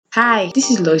Hi, this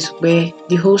is Lois Ware,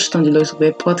 the host on the Lois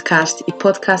Ware podcast, a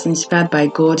podcast inspired by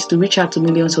God to reach out to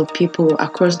millions of people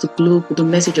across the globe with the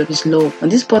message of His love. On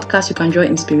this podcast, you can draw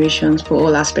inspirations for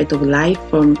all aspects of life,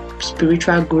 from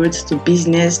spiritual growth to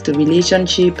business to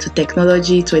relationship to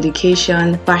technology to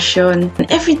education, fashion,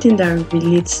 and everything that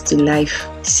relates to life.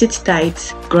 Sit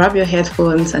tight, grab your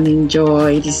headphones, and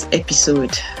enjoy this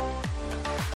episode.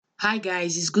 Hi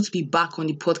guys, it's good to be back on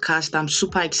the podcast. I'm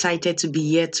super excited to be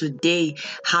here today.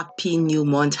 Happy new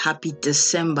month, happy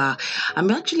December.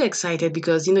 I'm actually excited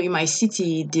because in my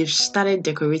city they've started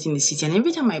decorating the city, and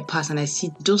every time I pass and I see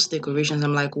those decorations,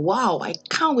 I'm like, wow, I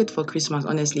can't wait for Christmas.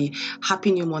 Honestly,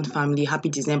 happy new month, family, happy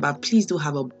December. Please do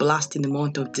have a blast in the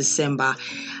month of December.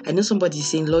 I know somebody's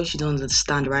saying, Lord, you don't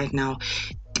understand right now.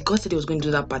 God said He was going to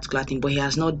do that particular thing, but He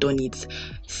has not done it.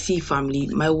 See, family,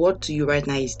 my word to you right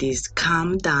now is this: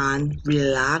 calm down,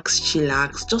 relax,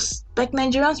 chillax. Just like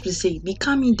Nigerians will say, be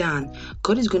calming down.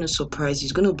 God is going to surprise you.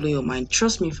 He's going to blow your mind.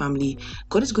 Trust me, family.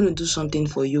 God is going to do something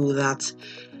for you that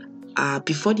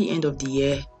before the end of the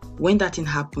year, when that thing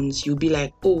happens, you'll be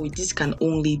like, oh, this can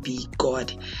only be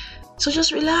God. So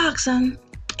just relax and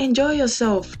enjoy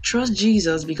yourself. Trust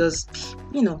Jesus because,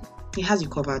 He has you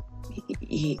covered.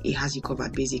 He has you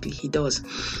covered, basically. He does.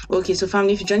 Okay, so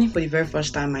family, if you're joining for the very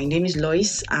first time, my name is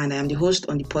Lois and I am the host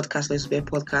on the podcast, Lois Ware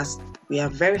Podcast. We are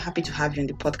very happy to have you on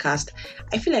the podcast.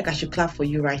 I feel like I should clap for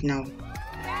you right now.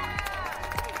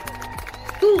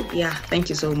 Ooh, yeah, thank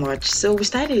you so much. So we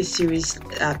started a series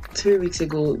 3 weeks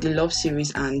ago, the Love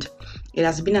series, and it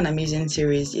has been an amazing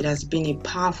series. It has been a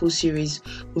powerful series.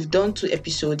 We've done 2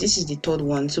 episodes. This is the 3rd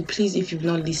one. So please, if you've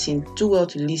not listened, do well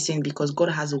to listen because God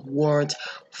has a word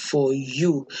for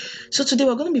you. So today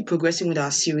we're going to be progressing with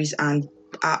our series, and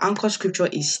our anchor scripture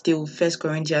is still 1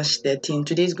 Corinthians 13.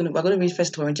 We're going to read 1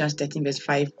 Corinthians 13 verse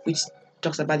 5, which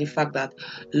talks about the fact that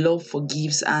love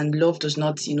forgives and love does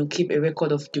not, keep a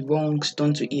record of the wrongs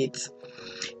done to it.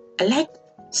 I like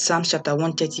Psalms chapter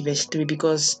 130 verse 3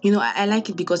 because, I like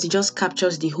it because it just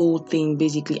captures the whole thing,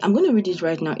 basically. I'm going to read it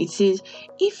right now. It says,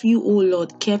 if you, O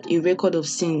Lord, kept a record of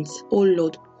sins, O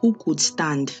Lord, who could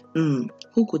stand?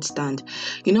 Who could stand?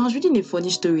 I was reading a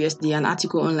funny story yesterday, an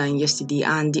article online yesterday,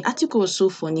 and the article was so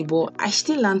funny, but I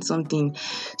still learned something.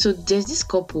 So there's this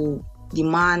couple, the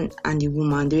man and the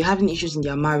woman, they were having issues in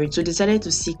their marriage, so they decided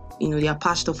to seek their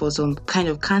pastor for some kind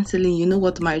of counseling. You know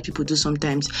what married people do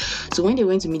sometimes. So when they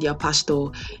went to meet their pastor,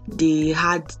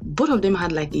 both of them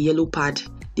had like a yellow pad.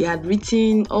 They had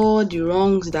written all the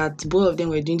wrongs that both of them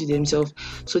were doing to themselves.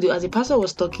 So as the pastor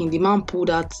was talking, the man pulled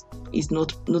out his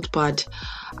notepad,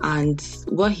 and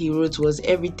what he wrote was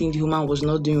everything the woman was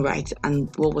not doing right and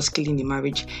what was killing the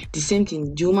marriage. The same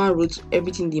thing, the woman wrote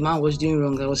everything the man was doing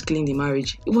wrong that was killing the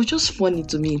marriage. It was just funny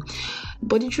to me.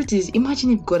 But the truth is,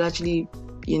 imagine if God actually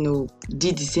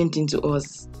did the same thing to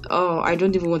us. Oh, I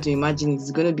don't even want to imagine.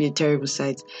 It's going to be a terrible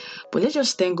sight. But let's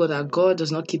just thank God that God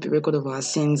does not keep a record of our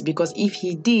sins, because if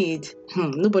He did,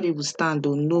 nobody would stand,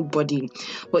 or nobody.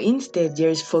 But instead, there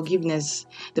is forgiveness.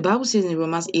 The Bible says in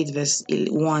Romans 8 verse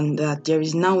 1 that there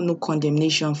is now no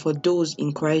condemnation for those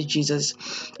in Christ Jesus.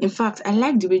 In fact, I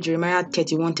like the way Jeremiah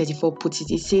 31:34 puts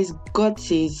it. It says, God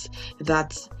says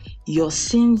that your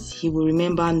sins He will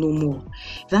remember no more.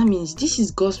 That means this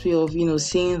is God's way of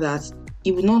saying that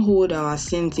He will not hold our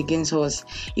sins against us.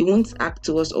 He won't act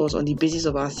towards us on the basis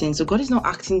of our sins. So God is not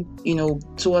acting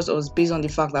towards us based on the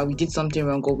fact that we did something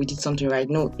wrong or we did something right.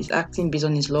 No, He's acting based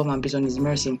on His love and based on His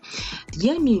mercy. Do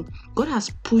you hear me? God has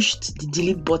pushed the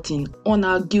delete button on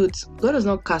our guilt. God does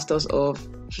not cast us off.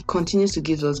 He continues to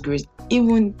give us grace,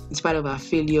 even in spite of our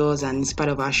failures and in spite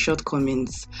of our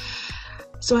shortcomings.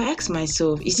 So I ask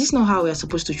myself, is this not how we are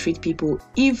supposed to treat people?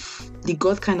 If the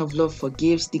God kind of love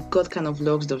forgives, the God kind of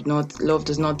love does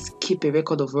not keep a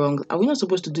record of wrong, are we not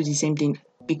supposed to do the same thing?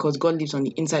 Because God lives on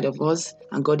the inside of us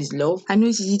and God is love. I know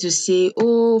it's easy to say,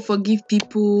 oh, forgive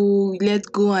people, let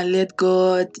go and let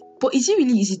God. But is it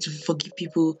really easy to forgive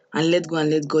people and let go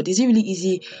and let God? Is it really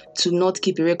easy to not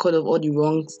keep a record of all the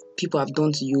wrongs people have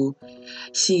done to you?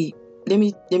 See, let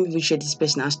me even share this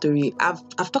personal story.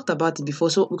 I've talked about it before.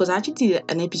 So because I actually did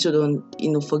an episode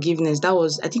on forgiveness. That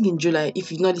was, I think, in July.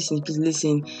 If you've not listened, please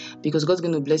listen, because God's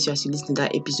going to bless you as you listen to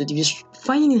that episode. If you're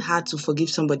finding it hard to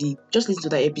forgive somebody, just listen to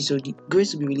that episode.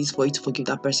 Grace will be released for you to forgive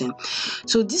that person.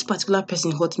 So this particular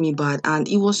person hurt me bad, and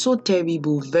it was so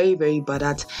terrible, very, very bad,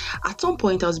 that at some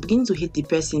point I was beginning to hate the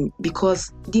person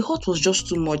because the hurt was just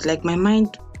too much. Like my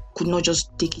mind could not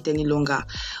just take it any longer.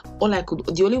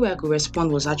 the only way I could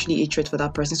respond was actually hatred for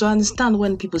that person. So I understand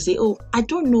when people say, oh, I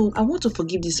don't know, I want to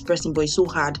forgive this person, but it's so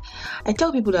hard. I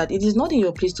tell people that it is not in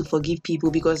your place to forgive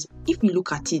people, because if you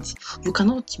look at it, you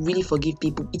cannot really forgive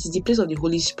people. It is the place of the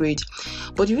Holy Spirit.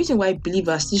 But the reason why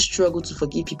believers still struggle to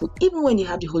forgive people, even when they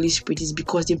have the Holy Spirit, is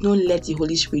because they've not let the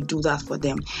Holy Spirit do that for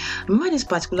them. I remember this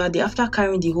particular day, after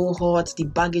carrying the whole hurt, the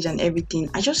baggage and everything,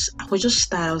 I was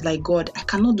just tired. I was like, God, I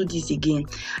cannot do this again.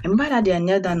 I remember that day I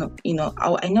knelt down,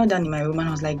 I knelt down in my room and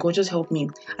I was like, God, just help me.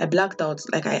 I blacked out.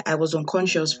 Like I was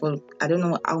unconscious for, I don't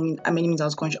know how many minutes I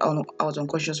was conscious. I was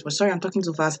unconscious for. Sorry, I'm talking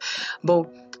too fast. But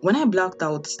when I blacked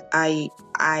out, I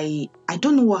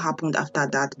don't know what happened after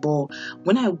that. But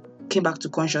when I came back to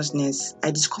consciousness,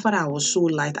 I discovered I was so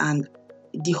light, and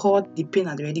the hurt, the pain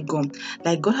had already gone.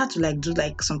 Like God had to do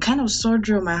some kind of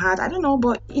surgery on my heart. I don't know,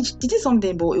 but it did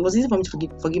something. But it was easy for me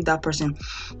to forgive that person.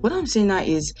 What I'm saying now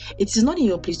is, it is not in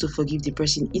your place to forgive the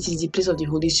person. It is the place of the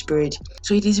Holy Spirit.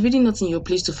 So it is really not in your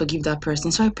place to forgive that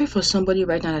person. So I pray for somebody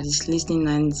right now that is listening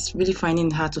and is really finding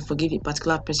it hard to forgive a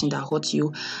particular person that hurt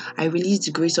you. I release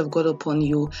the grace of God upon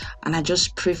you, and I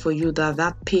just pray for you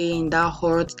that pain, that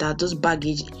hurt, that those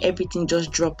baggage, everything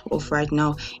just drop off right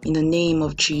now in the name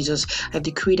of Jesus. I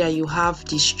decree that you have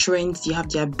the strength, you have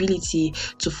the ability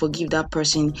to forgive that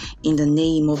person in the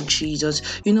name of Jesus.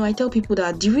 I tell people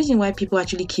that the reason why people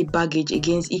actually keep baggage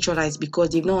against each other is because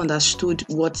they've not understood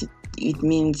what it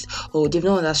means, or they've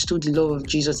not understood the love of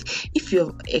Jesus. If you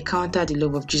have encountered the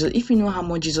love of Jesus, if you know how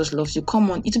much Jesus loves you, come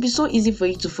on, it will be so easy for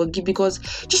you to forgive, because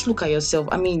just look at yourself.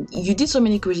 I mean, you did so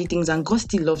many crazy things and God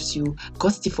still loves you. God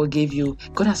still forgave you.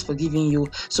 God has forgiven you.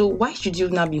 So why should you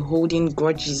now be holding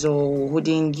grudges or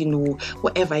holding,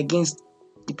 whatever against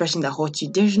the person that hurt you?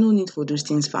 There's no need for those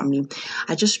things, family.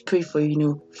 I just pray for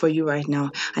you right now,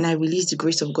 and I release the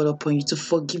grace of God upon you to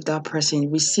forgive that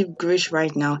person. Receive grace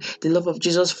right now. The love of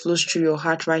Jesus flows through your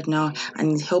heart right now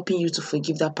and is helping you to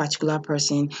forgive that particular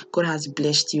person. God has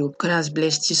blessed you. God has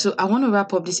blessed you. So I want to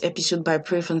wrap up this episode by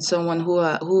praying for someone who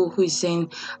is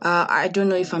saying, I don't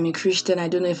know if I'm a Christian. I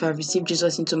don't know if I've received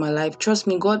Jesus into my life. Trust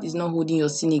me, God is not holding your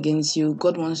sin against you.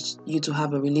 God wants you to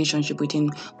have a relationship with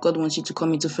Him. God wants you to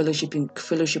come into fellowship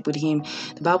with Him.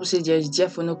 The Bible says there is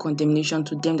therefore no condemnation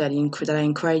to them that are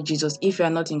in Christ Jesus. If you are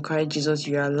not in Christ Jesus,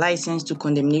 you are licensed to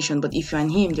condemnation. But if you are in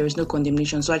Him, there is no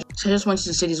condemnation. So I just want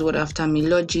you to say this word after me.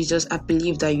 Lord Jesus, I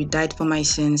believe that you died for my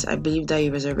sins. I believe that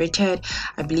you resurrected.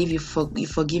 I believe you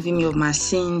forgiven me of my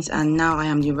sins, and now I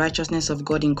am the righteousness of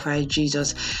God in Christ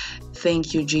Jesus.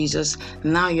 Thank you, Jesus.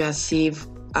 Now you are saved.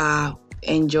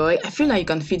 Enjoy. I feel like you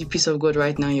can feel the peace of God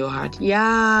right now in your heart.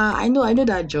 Yeah, I know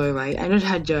that joy, right? I know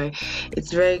that joy.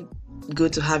 It's very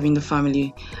good to have in the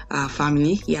family.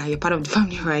 Yeah, you're part of the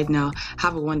family right now.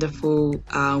 Have a wonderful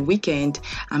weekend,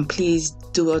 and please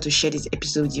do well to share this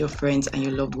episode with your friends and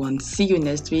your loved ones. See you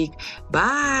next week.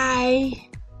 Bye.